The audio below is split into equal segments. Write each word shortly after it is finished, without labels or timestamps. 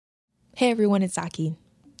Hey everyone, it's Aki.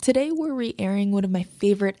 Today we're re-airing one of my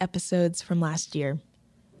favorite episodes from last year.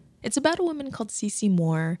 It's about a woman called CeCe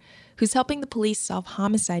Moore who's helping the police solve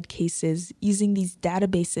homicide cases using these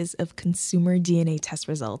databases of consumer DNA test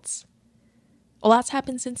results. A lot's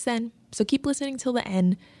happened since then, so keep listening till the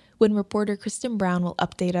end when reporter Kristen V will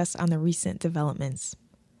update us on the recent developments.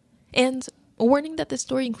 And a warning that the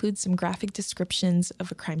story includes some graphic descriptions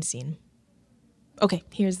of a crime scene. Okay,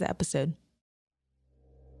 here's the episode.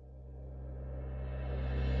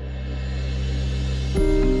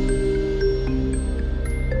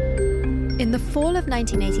 In the fall of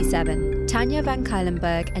 1987, Tanya Van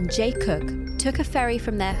Cuylenberg and Jay Cook took a ferry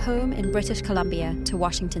from their home in British Columbia to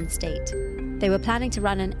Washington State. They were planning to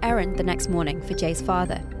run an errand the next morning for Jay's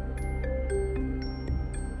father.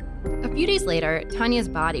 A few days later, Tanya's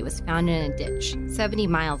body was found in a ditch 70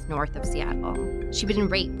 miles north of Seattle. She'd been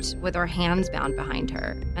raped with her hands bound behind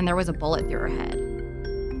her, and there was a bullet through her head.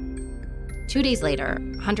 2 days later,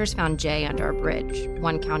 hunters found Jay under a bridge,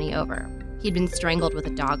 1 county over. He'd been strangled with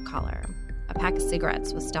a dog collar. A pack of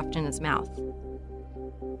cigarettes was stuffed in his mouth.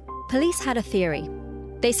 Police had a theory.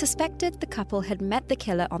 They suspected the couple had met the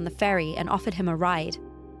killer on the ferry and offered him a ride.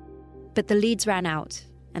 But the leads ran out,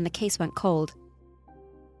 and the case went cold.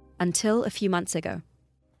 Until a few months ago.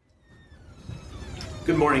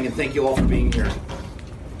 Good morning, and thank you all for being here.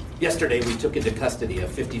 Yesterday, we took into custody a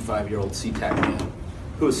 55-year-old SeaTac man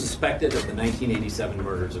who was suspected of the 1987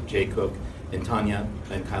 murders of Jay Cook and Tanya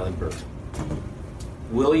Van Cuylenberg.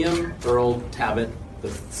 William Earl Tabbitt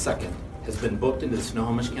II has been booked into the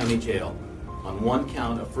Snohomish County Jail on 1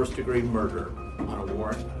 count of first-degree murder on a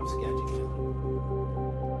warrant out of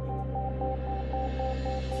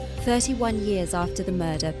Skagit. 31 years after the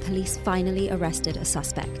murder, police finally arrested a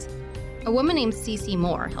suspect. A woman named CeCe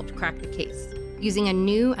Moore helped crack the case, using a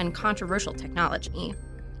new and controversial technology.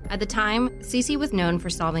 At the time, CeCe was known for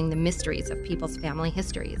solving the mysteries of people's family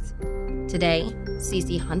histories. Today,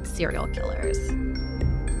 CeCe hunts serial killers.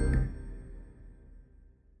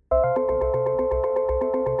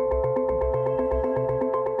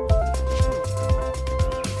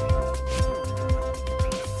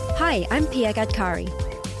 Hi, I'm Pia Gadkari.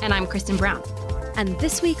 And I'm Kristen V. And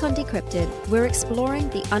this week on Decrypted, we're exploring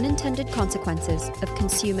the unintended consequences of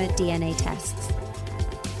consumer DNA tests.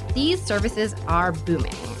 These services are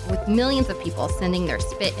booming, with millions of people sending their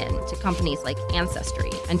spit in to companies like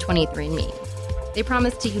Ancestry and 23andMe. They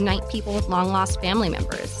promise to unite people with long-lost family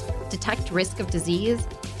members, detect risk of disease,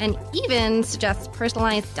 and even suggest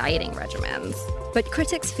personalized dieting regimens. But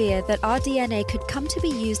critics fear that our DNA could come to be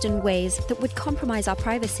used in ways that would compromise our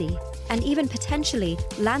privacy and even potentially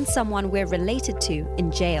land someone we're related to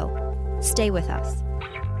in jail. Stay with us.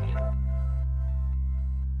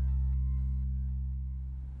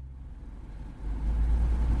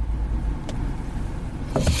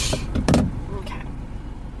 Okay.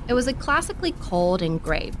 It was a classically cold and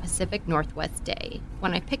gray Pacific Northwest day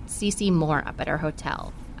when I picked CeCe Moore up at her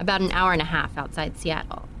hotel, about an hour and a half outside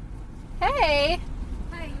Seattle. Hey.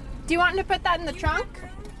 Hi. Do you want to put that in the trunk?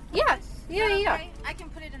 Yeah. I can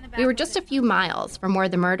put it in the back. We were just a few miles from where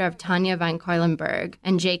the murder of Tanya Van Cuylenberg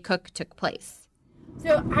and Jay Cook took place.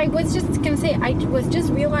 So I was just going to say, I was just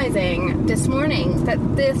realizing this morning that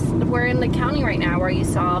we're in the county right now where you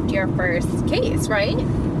solved your first case, right?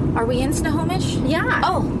 Are we in Snohomish? Yeah.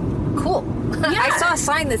 Oh, cool. Yeah. I saw a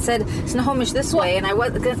sign that said Snohomish this way, and I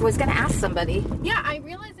was going to ask somebody. Yeah, I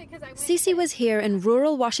realized it because I CeCe was here in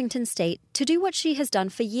rural Washington State to do what she has done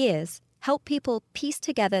for years, help people piece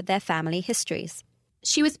together their family histories.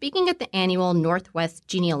 She was speaking at the annual Northwest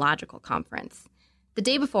Genealogical Conference. The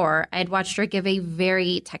day before, I had watched her give a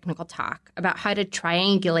very technical talk about how to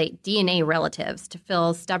triangulate DNA relatives to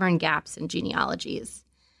fill stubborn gaps in genealogies.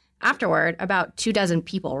 Afterward, about 24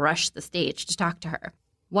 people rushed the stage to talk to her.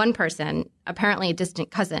 One person, apparently a distant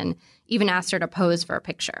cousin, even asked her to pose for a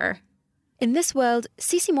picture. In this world,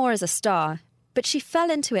 CeCe Moore is a star, but she fell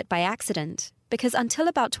into it by accident, because until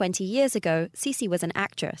about 20 years ago, CeCe was an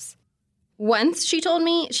actress. Once, she told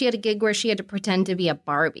me, she had a gig where she had to pretend to be a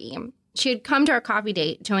Barbie. She had come to our coffee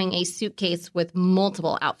date towing a suitcase with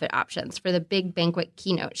multiple outfit options for the big banquet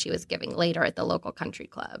keynote she was giving later at the local country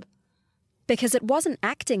club. Because it wasn't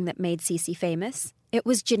acting that made CeCe famous, it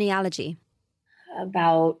was genealogy.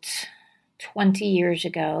 About 20 years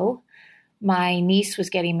ago, my niece was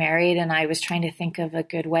getting married, and I was trying to think of a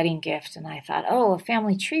good wedding gift, and I thought, a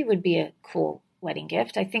family tree would be a cool wedding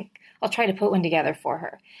gift. I think I'll try to put one together for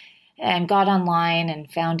her. And got online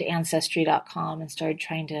and found Ancestry.com and started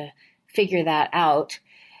trying to figure that out,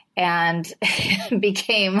 and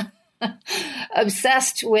became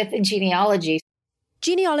obsessed with genealogy.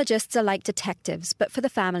 Genealogists are like detectives, but for the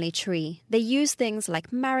family tree. They use things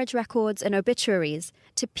like marriage records and obituaries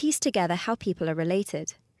to piece together how people are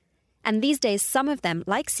related. And these days, some of them,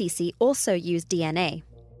 like CeCe, also use DNA.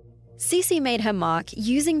 CeCe made her mark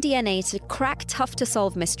using DNA to crack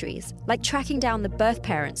tough-to-solve mysteries, like tracking down the birth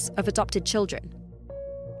parents of adopted children.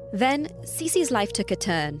 Then, CeCe's life took a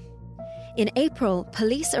turn. In April,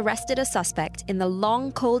 police arrested a suspect in the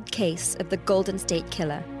long, cold case of the Golden State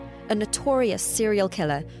Killer, a notorious serial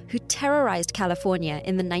killer who terrorized California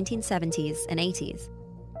in the 1970s and 80s.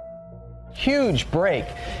 Huge break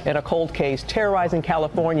in a cold case terrorizing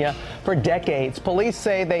California for decades. Police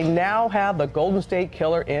say they now have the Golden State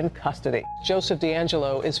Killer in custody. Joseph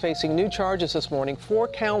D'Angelo is facing new charges this morning, 4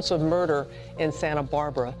 counts of murder in Santa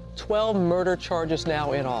Barbara, 12 murder charges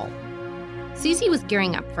now in all. CeCe was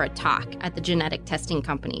gearing up for a talk at the genetic testing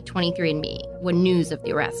company 23andMe when news of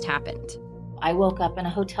the arrest happened. I woke up in a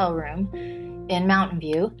hotel room in Mountain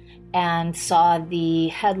View and saw the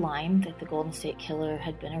headline that the Golden State Killer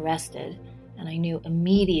had been arrested, and I knew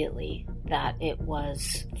immediately that it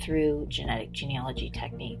was through genetic genealogy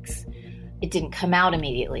techniques. It didn't come out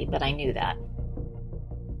immediately, but I knew that.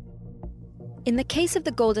 In the case of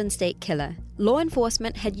the Golden State Killer, law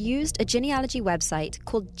enforcement had used a genealogy website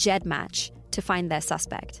called GEDmatch to find their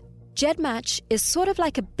suspect. GEDmatch is sort of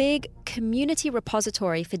like a big community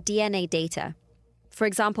repository for DNA data. For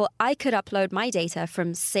example, I could upload my data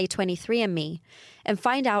from, say, 23andMe and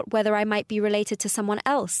find out whether I might be related to someone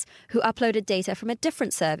else who uploaded data from a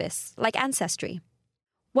different service, like Ancestry.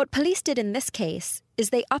 What police did in this case is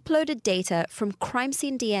they uploaded data from crime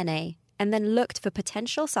scene DNA and then looked for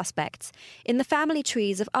potential suspects in the family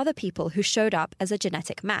trees of other people who showed up as a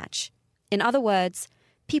genetic match. In other words,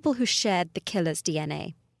 people who shared the killer's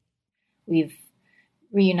DNA. We've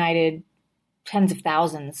reunited tens of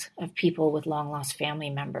thousands of people with long-lost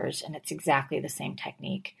family members, and it's exactly the same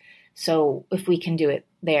technique. So if we can do it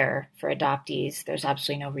there for adoptees, there's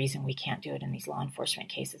absolutely no reason we can't do it in these law enforcement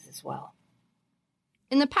cases as well.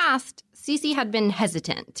 In the past, CeCe had been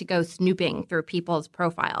hesitant to go snooping through people's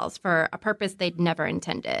profiles for a purpose they'd never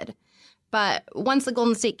intended. But once the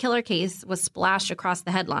Golden State Killer case was splashed across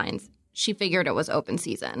the headlines, she figured it was open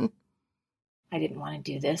season. I didn't want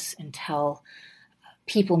to do this until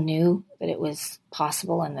people knew that it was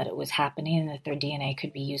possible and that it was happening and that their DNA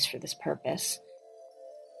could be used for this purpose.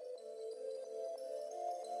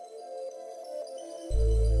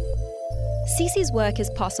 CeCe's work is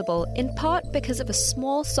possible in part because of a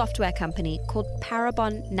small software company called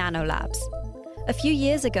Parabon Nanolabs. A few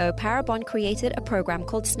years ago, Parabon created a program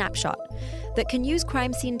called Snapshot that can use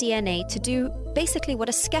crime scene DNA to do basically what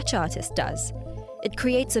a sketch artist does. It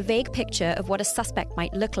creates a vague picture of what a suspect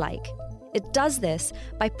might look like. It does this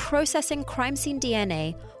by processing crime scene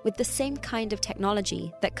DNA with the same kind of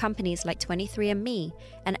technology that companies like 23andMe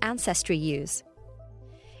and Ancestry use.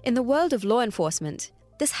 In the world of law enforcement,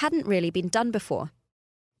 this hadn't really been done before.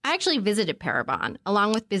 I actually visited Parabon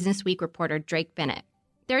along with Business Week reporter Drake Bennett.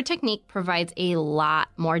 Their technique provides a lot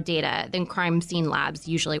more data than crime scene labs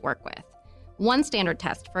usually work with. One standard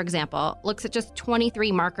test, for example, looks at just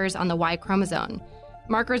 23 markers on the Y chromosome.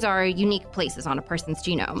 Markers are unique places on a person's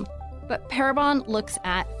genome. But Parabon looks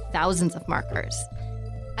at thousands of markers.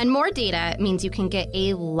 And more data means you can get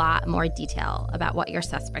a lot more detail about what your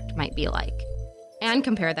suspect might be like. And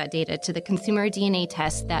compare that data to the consumer DNA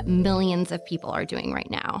test that millions of people are doing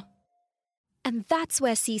right now. And that's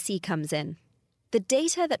where CeCe comes in. The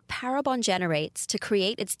data that Parabon generates to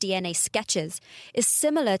create its DNA sketches is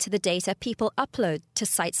similar to the data people upload to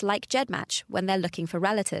sites like GEDmatch when they're looking for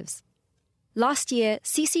relatives. Last year,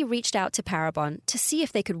 CeCe reached out to Parabon to see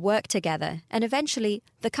if they could work together, and eventually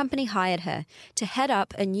the company hired her to head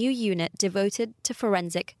up a new unit devoted to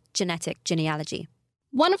forensic genetic genealogy.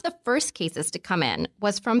 One of the first cases to come in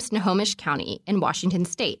was from Snohomish County in Washington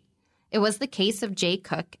State. It was the case of Jay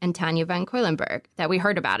Cook and Tanya Van Cuylenburg that we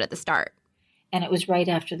heard about at the start. And it was right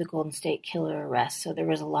after the Golden State Killer arrest, so there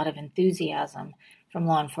was a lot of enthusiasm from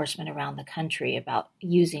law enforcement around the country about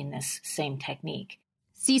using this same technique.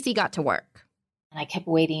 CeCe got to work. And I kept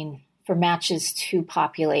waiting for matches to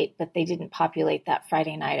populate, but they didn't populate that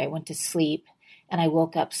Friday night. I went to sleep, and I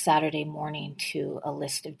woke up Saturday morning to a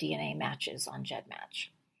list of DNA matches on GEDmatch.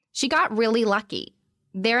 She got really lucky.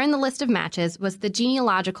 There in the list of matches was the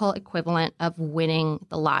genealogical equivalent of winning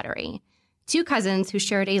the lottery. 2 cousins who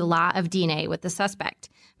shared a lot of DNA with the suspect,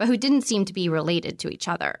 but who didn't seem to be related to each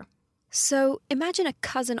other. So imagine a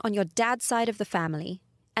cousin on your dad's side of the family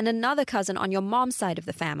and another cousin on your mom's side of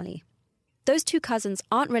the family. Those 2 cousins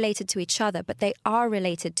aren't related to each other, but they are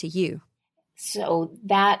related to you. So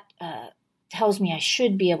that tells me I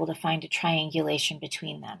should be able to find a triangulation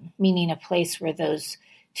between them, meaning a place where those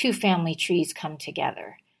two family trees come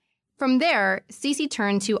together. From there, CeCe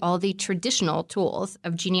turned to all the traditional tools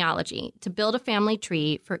of genealogy to build a family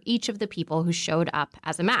tree for each of the people who showed up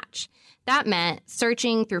as a match. That meant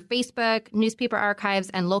searching through Facebook, newspaper archives,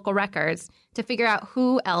 and local records to figure out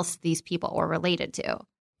who else these people were related to.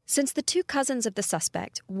 Since the two cousins of the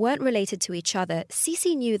suspect weren't related to each other,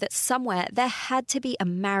 CeCe knew that somewhere there had to be a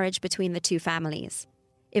marriage between the two families.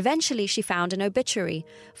 Eventually, she found an obituary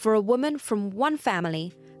for a woman from one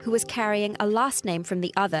family who was carrying a last name from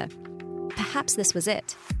the other. Perhaps this was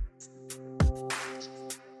it.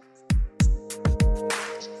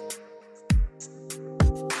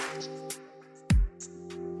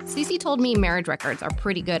 CeCe told me marriage records are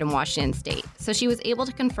pretty good in Washington state, so she was able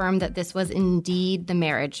to confirm that this was indeed the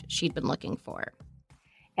marriage she'd been looking for.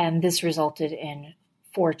 And this resulted in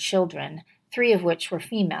 4 children, 3 of which were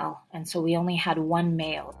female, and so we only had 1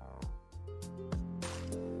 male.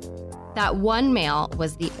 That one male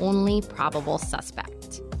was the only probable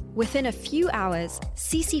suspect. Within a few hours,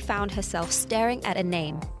 CeCe found herself staring at a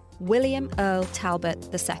name, William Earl Talbot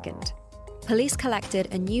II. Police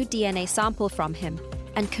collected a new DNA sample from him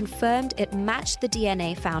and confirmed it matched the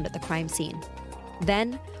DNA found at the crime scene.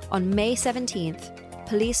 Then, on May 17th,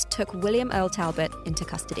 police took William Earl Talbot into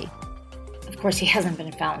custody. Of course, he hasn't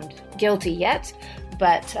been found guilty yet,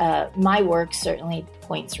 but my work certainly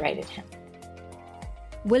points right at him.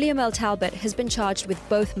 William Earl Talbot has been charged with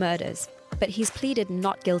both murders, but he's pleaded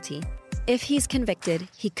not guilty. If he's convicted,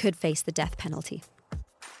 he could face the death penalty.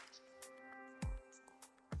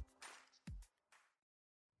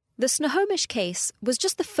 The Snohomish case was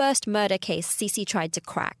just the first murder case CeCe tried to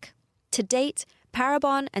crack. To date,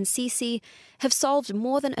 Parabon and CeCe have solved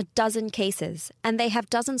more than a dozen cases, and they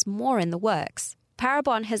have dozens more in the works.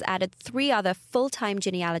 Parabon has added 3 other full-time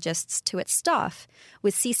genealogists to its staff,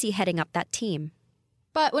 with CeCe heading up that team.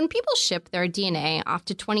 But when people ship their DNA off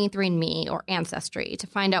to 23andMe or Ancestry to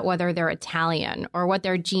find out whether they're Italian or what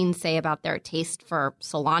their genes say about their taste for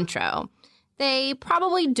cilantro, they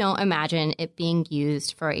probably don't imagine it being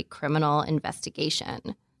used for a criminal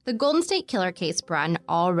investigation. The Golden State Killer case brought an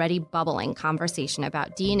already bubbling conversation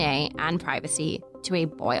about DNA and privacy to a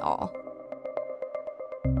boil.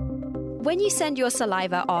 When you send your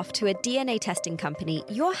saliva off to a DNA testing company,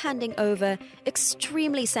 you're handing over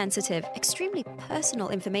extremely sensitive, extremely personal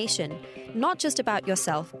information, not just about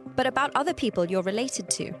yourself, but about other people you're related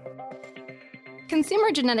to.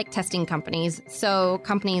 Consumer genetic testing companies, so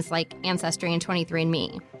companies like Ancestry and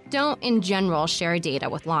 23andMe, don't in general share data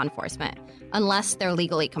with law enforcement, unless they're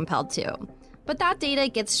legally compelled to. But that data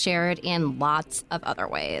gets shared in lots of other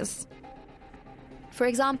ways. For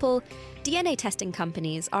example, DNA testing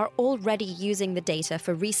companies are already using the data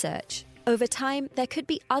for research. Over time, there could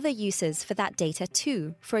be other uses for that data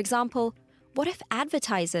too. For example, what if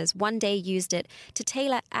advertisers one day used it to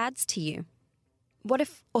tailor ads to you? What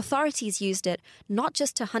if authorities used it not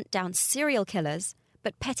just to hunt down serial killers,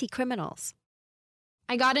 but petty criminals?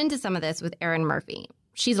 I got into some of this with Erin Murphy.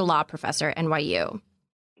 She's a law professor at NYU.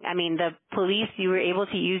 I mean, the police, you were able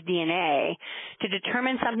to use DNA to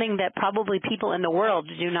determine something that probably people in the world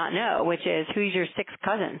do not know, which is who's your 6th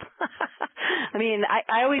cousin. I mean,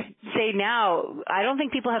 I always say now, I don't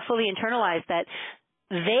think people have fully internalized that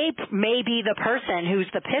they may be the person who's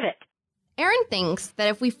the pivot. Erin thinks that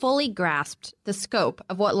if we fully grasped the scope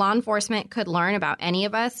of what law enforcement could learn about any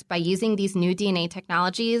of us by using these new DNA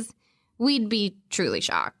technologies, we'd be truly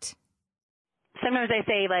shocked. Sometimes I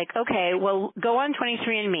say, like, okay, well, go on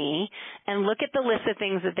 23andMe and look at the list of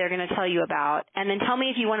things that they're going to tell you about, and then tell me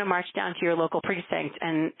if you want to march down to your local precinct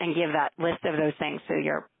and give that list of those things to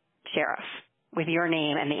your sheriff with your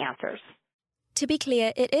name and the answers. To be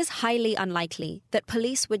clear, it is highly unlikely that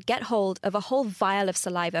police would get hold of a whole vial of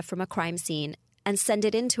saliva from a crime scene and send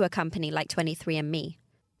it into a company like 23andMe.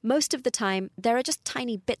 Most of the time, there are just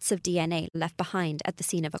tiny bits of DNA left behind at the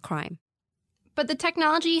scene of a crime. But the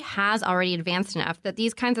technology has already advanced enough that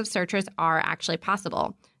these kinds of searches are actually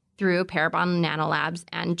possible through Parabon Nanolabs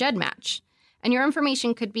and GEDmatch. And your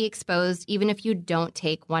information could be exposed even if you don't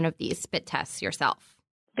take one of these spit tests yourself.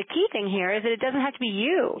 The key thing here is that it doesn't have to be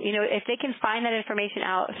you. You know, if they can find that information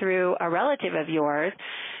out through a relative of yours,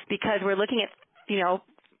 because we're looking at, you know,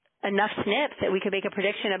 enough snips that we could make a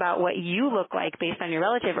prediction about what you look like based on your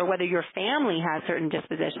relative or whether your family has certain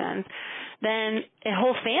dispositions, then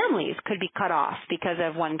whole families could be cut off because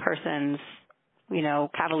of one person's, you know,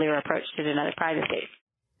 cavalier approach to genetic privacy.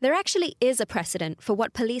 There actually is a precedent for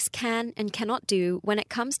what police can and cannot do when it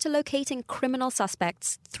comes to locating criminal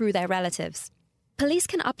suspects through their relatives. Police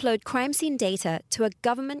can upload crime scene data to a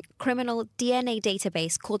government criminal DNA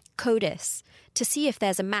database called CODIS to see if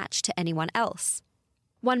there's a match to anyone else.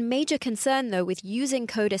 One major concern, though, with using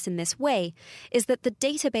CODIS in this way is that the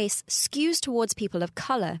database skews towards people of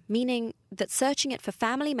color, meaning that searching it for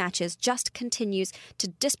family matches just continues to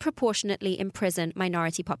disproportionately imprison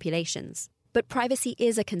minority populations. But privacy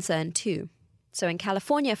is a concern, too. So in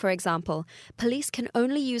California, for example, police can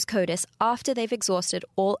only use CODIS after they've exhausted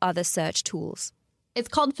all other search tools. It's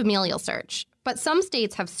called familial search, but some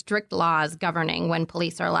states have strict laws governing when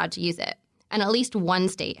police are allowed to use it, and at least one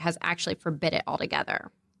state has actually forbid it altogether.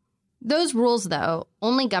 Those rules, though,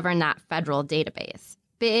 only govern that federal database.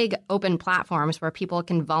 Big, open platforms where people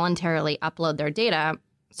can voluntarily upload their data,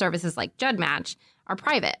 services like GEDmatch, are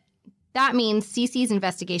private. That means CeCe's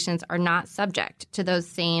investigations are not subject to those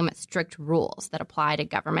same strict rules that apply to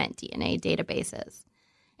government DNA databases.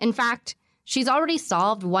 In fact, she's already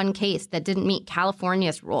solved one case that didn't meet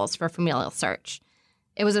California's rules for familial search.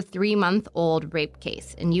 It was a 3-month-old rape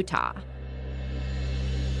case in Utah.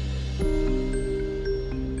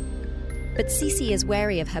 But CeCe is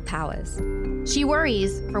wary of her powers. She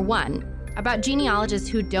worries, for one, about genealogists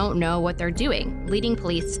who don't know what they're doing, leading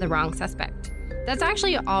police to the wrong suspect. That's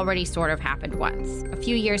actually already sort of happened once, a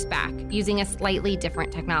few years back, using a slightly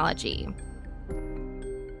different technology.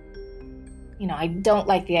 I don't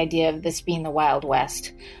like the idea of this being the Wild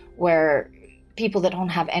West, where people that don't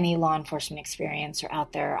have any law enforcement experience are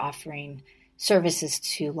out there offering services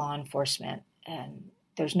to law enforcement. And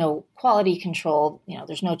there's no quality control,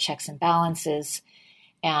 there's no checks and balances.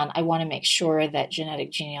 And I want to make sure that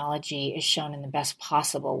genetic genealogy is shown in the best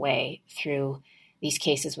possible way through these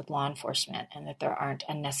cases with law enforcement, and that there aren't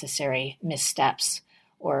unnecessary missteps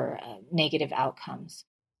or negative outcomes.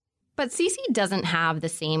 But CeCe doesn't have the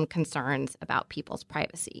same concerns about people's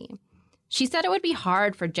privacy. She said it would be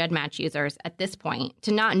hard for GEDmatch users at this point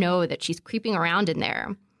to not know that she's creeping around in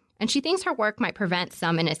there. And she thinks her work might prevent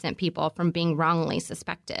some innocent people from being wrongly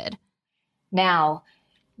suspected. Now,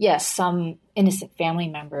 yes, some innocent family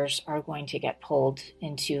members are going to get pulled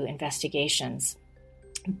into investigations,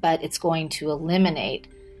 but it's going to eliminate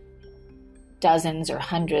dozens or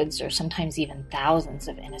hundreds or sometimes even thousands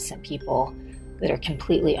of innocent people that are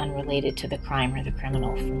completely unrelated to the crime or the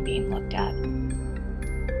criminal from being looked at.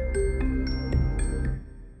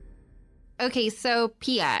 Okay, so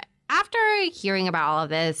Pia, after hearing about all of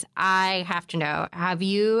this, I have to know, have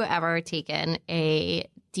you ever taken a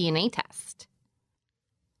DNA test?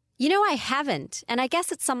 I haven't. And I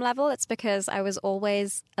guess at some level it's because I was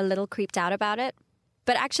always a little creeped out about it.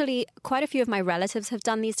 But actually, quite a few of my relatives have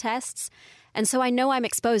done these tests. And so I know I'm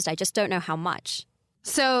exposed. I just don't know how much.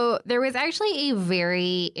 So there was actually a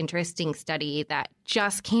very interesting study that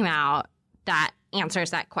just came out that answers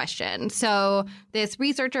that question. So this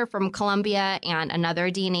researcher from Columbia and another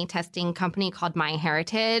DNA testing company called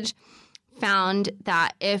MyHeritage found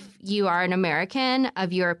that if you are an American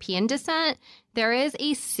of European descent, there is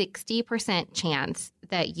a 60% chance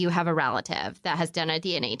that you have a relative that has done a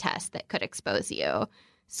DNA test that could expose you.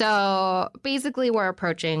 So basically, we're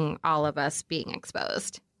approaching all of us being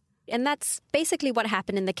exposed. And that's basically what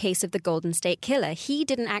happened in the case of the Golden State Killer. He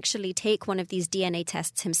didn't actually take one of these DNA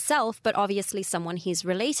tests himself, but obviously someone he's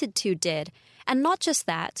related to did. And not just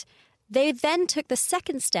that, they then took the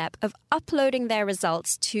second step of uploading their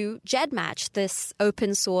results to GEDmatch, this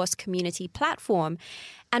open source community platform.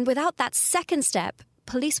 And without that second step,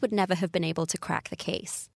 police would never have been able to crack the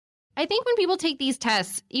case. I think when people take these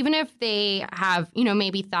tests, even if they have,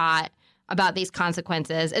 maybe thought about these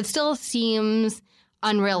consequences, it still seems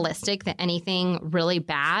unrealistic that anything really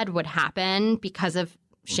bad would happen because of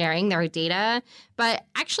sharing their data. But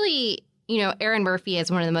actually, Erin Murphy is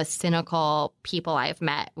one of the most cynical people I've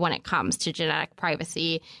met when it comes to genetic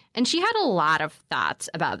privacy. And she had a lot of thoughts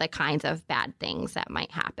about the kinds of bad things that might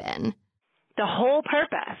happen. The whole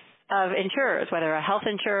purpose of insurers, whether a health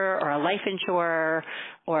insurer or a life insurer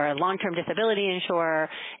or a long-term disability insurer,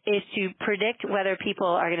 is to predict whether people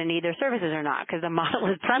are going to need their services or not, because the model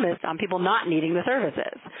is premised on people not needing the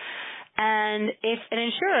services. And if an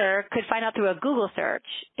insurer could find out through a Google search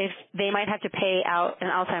if they might have to pay out an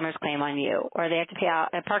Alzheimer's claim on you, or they have to pay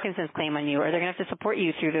out a Parkinson's claim on you, or they're going to have to support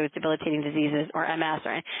you through those debilitating diseases or MS,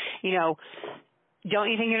 or, don't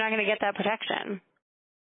you think you're not going to get that protection?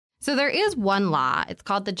 So there is one law. It's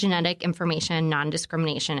called the Genetic Information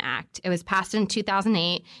Non-Discrimination Act. It was passed in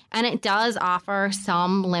 2008, and it does offer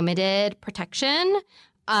some limited protection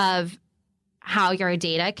of how your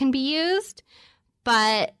data can be used,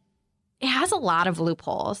 but it has a lot of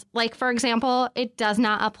loopholes. Like, for example, it does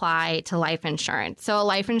not apply to life insurance. So a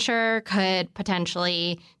life insurer could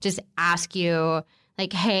potentially just ask you,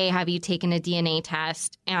 like, hey, have you taken a DNA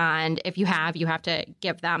test? And if you have to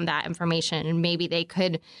give them that information. And maybe they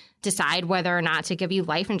could decide whether or not to give you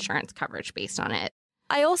life insurance coverage based on it.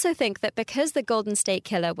 I also think that because the Golden State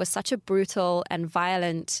Killer was such a brutal and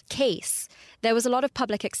violent case, there was a lot of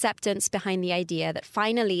public acceptance behind the idea that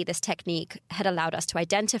finally this technique had allowed us to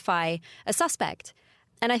identify a suspect.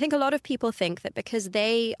 And I think a lot of people think that because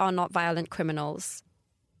they are not violent criminals,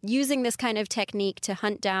 using this kind of technique to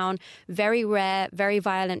hunt down very rare, very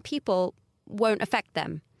violent people won't affect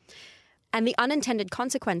them. And the unintended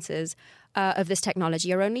consequences of this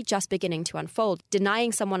technology are only just beginning to unfold.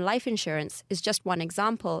 Denying someone life insurance is just one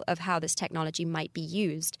example of how this technology might be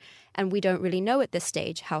used. And we don't really know at this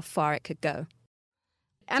stage how far it could go.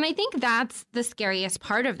 And I think that's the scariest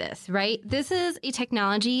part of this, right? This is a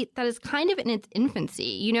technology that is kind of in its infancy.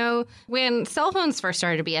 You know, when cell phones first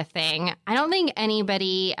started to be a thing, I don't think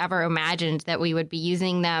anybody ever imagined that we would be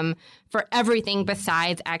using them for everything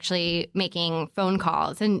besides actually making phone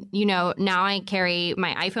calls. And, you know, now I carry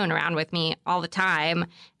my iPhone around with me all the time,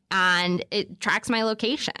 and it tracks my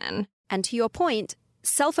location. And to your point,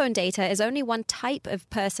 cell phone data is only one type of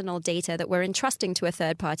personal data that we're entrusting to a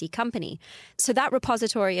third-party company. So that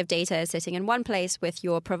repository of data is sitting in one place with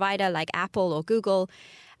your provider like Apple or Google,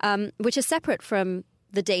 which is separate from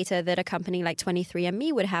the data that a company like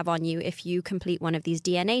 23andMe would have on you if you complete one of these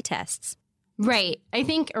DNA tests. Right. I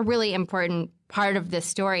think a really important part of this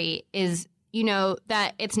story is, you know,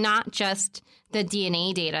 that it's not just the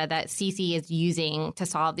DNA data that CeCe is using to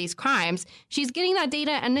solve these crimes. She's getting that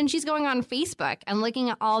data and then she's going on Facebook and looking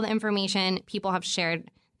at all the information people have shared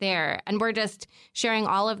there. And we're just sharing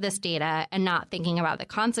all of this data and not thinking about the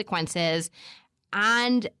consequences.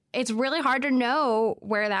 And it's really hard to know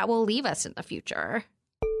where that will leave us in the future.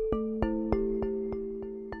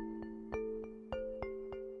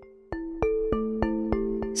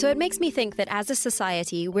 So it makes me think that as a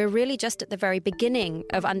society, we're really just at the very beginning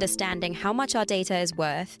of understanding how much our data is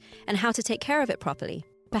worth and how to take care of it properly.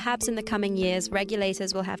 Perhaps in the coming years,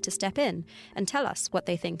 regulators will have to step in and tell us what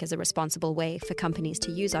they think is a responsible way for companies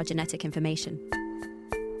to use our genetic information.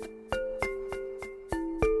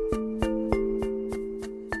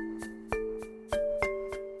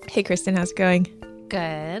 Hey, Kristen, how's it going?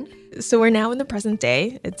 Good. So we're now in the present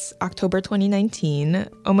day. It's October 2019,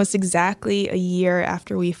 almost exactly a year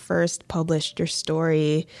after we first published your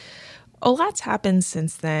story. A lot's happened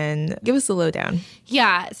since then. Give us the lowdown.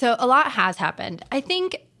 Yeah, so a lot has happened. I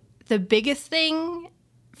think the biggest thing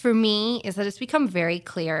for me is that it's become very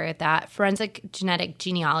clear that forensic genetic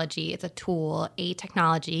genealogy is a tool, a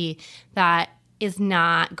technology that is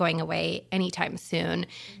not going away anytime soon.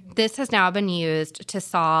 This has now been used to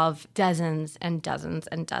solve dozens and dozens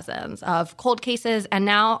and dozens of cold cases and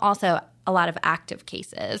now also a lot of active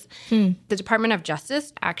cases. The Department of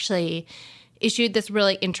Justice actually issued this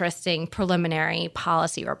really interesting preliminary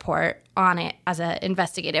policy report on it as an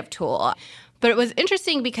investigative tool. But it was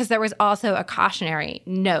interesting because there was also a cautionary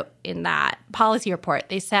note in that policy report.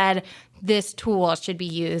 They said this tool should be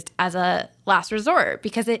used as a last resort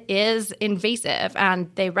because it is invasive,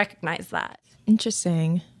 and they recognize that.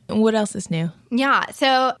 Interesting. What else is new? Yeah,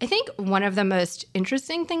 so I think one of the most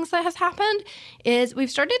interesting things that has happened is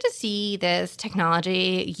we've started to see this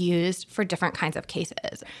technology used for different kinds of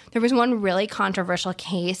cases. There was one really controversial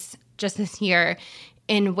case just this year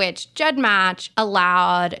in which GEDmatch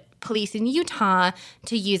allowed police in Utah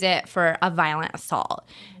to use it for a violent assault.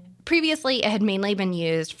 Previously, it had mainly been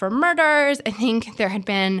used for murders. I think there had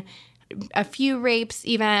been a few rapes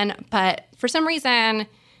even, but for some reason,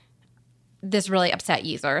 this really upset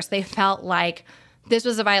users. They felt like this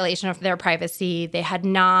was a violation of their privacy. They had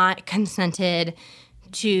not consented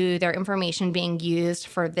to their information being used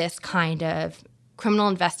for this kind of criminal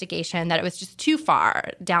investigation, that it was just too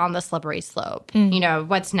far down the slippery slope. You know,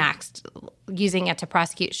 what's next? Using it to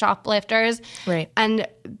prosecute shoplifters. Right. And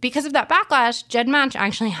because of that backlash, GEDmatch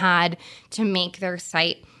actually had to make their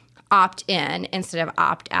site opt in instead of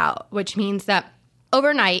opt out, which means that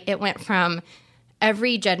overnight it went from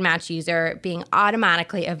every GEDmatch user being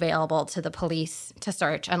automatically available to the police to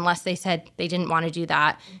search unless they said they didn't want to do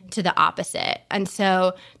that, to the opposite. And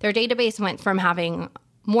so their database went from having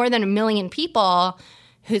more than 1 million people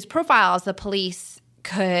whose profiles the police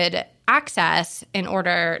could access in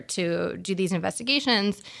order to do these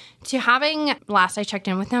investigations to having, last I checked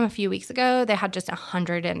in with them a few weeks ago, they had just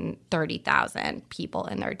 130,000 people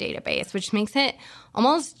in their database, which makes it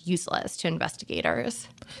almost useless to investigators.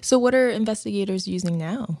 So what are investigators using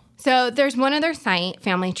now? So there's one other site,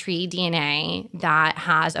 Family Tree DNA, that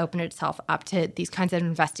has opened itself up to these kinds of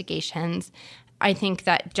investigations. I think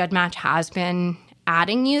that GEDmatch has been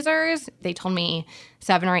adding users. They told me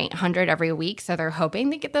 700 or 800 every week, so they're hoping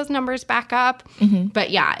they get those numbers back up.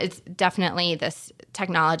 But yeah, it's definitely this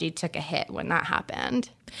technology took a hit when that happened.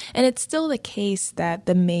 And it's still the case that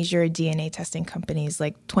the major DNA testing companies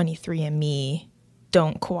like 23andMe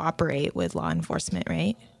don't cooperate with law enforcement,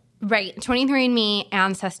 right? Right. 23andMe,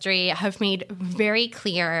 Ancestry have made very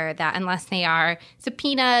clear that unless they are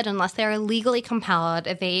subpoenaed, unless they are legally compelled,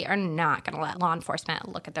 they are not going to let law enforcement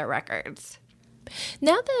look at their records.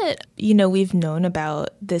 Now that, we've known about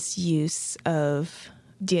this use of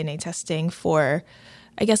DNA testing for,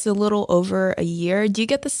 I guess, a little over a year, do you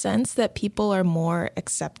get the sense that people are more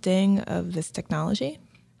accepting of this technology?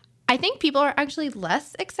 I think people are actually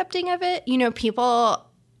less accepting of it. People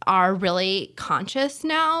are really conscious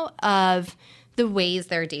now of the ways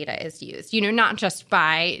their data is used, not just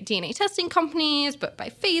by DNA testing companies, but by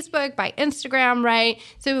Facebook, by Instagram, right?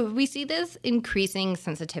 So we see this increasing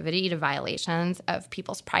sensitivity to violations of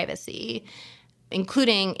people's privacy,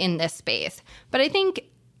 including in this space. But I think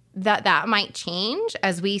that might change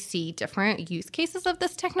as we see different use cases of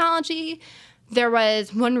this technology. There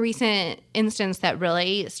was one recent instance that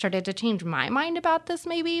really started to change my mind about this,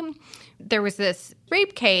 maybe. There was this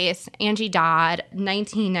rape case, Angie Dodd,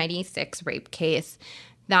 1996 rape case,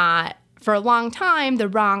 that for a long time, the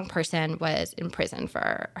wrong person was in prison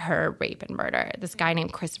for her rape and murder, this guy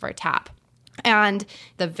named Christopher Tapp. And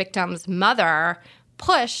the victim's mother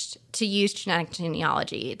pushed to use genetic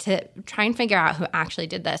genealogy to try and figure out who actually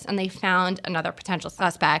did this. And they found another potential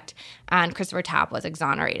suspect, and Christopher Tapp was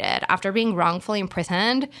exonerated after being wrongfully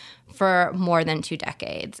imprisoned for more than 2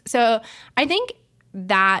 decades. So I think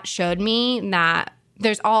that showed me that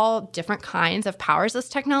there's all different kinds of powers this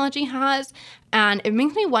technology has. And it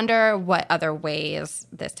makes me wonder what other ways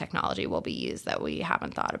this technology will be used that we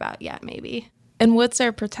haven't thought about yet, maybe. And what's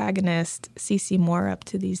our protagonist, CeCe Moore, up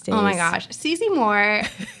to these days? Oh my gosh. CeCe Moore,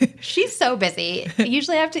 she's so busy. I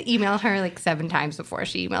usually have to email her like 7 times before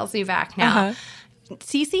she emails me back now.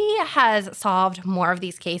 CeCe has solved more of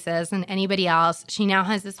these cases than anybody else. She now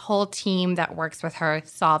has this whole team that works with her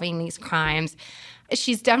solving these crimes.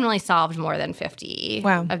 She's definitely solved more than 50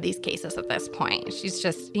 of these cases at this point. She's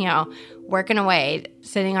just, working away,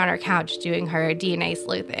 sitting on her couch doing her DNA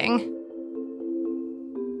sleuthing.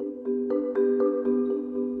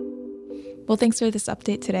 Well, thanks for this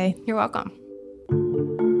update today. You're welcome.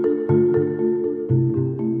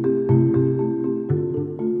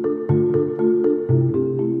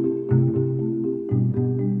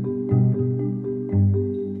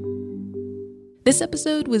 This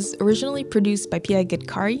episode was originally produced by Pia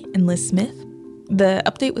Gidkari and Liz Smith. The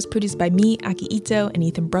update was produced by me, Aki Ito, and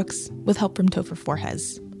Ethan Brooks, with help from Topher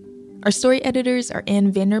Forjes. Our story editors are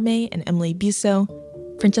Anne Vandermeer and Emily Busso.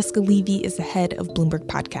 Francesca Levy is the head of Bloomberg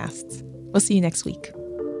Podcasts. We'll see you next week.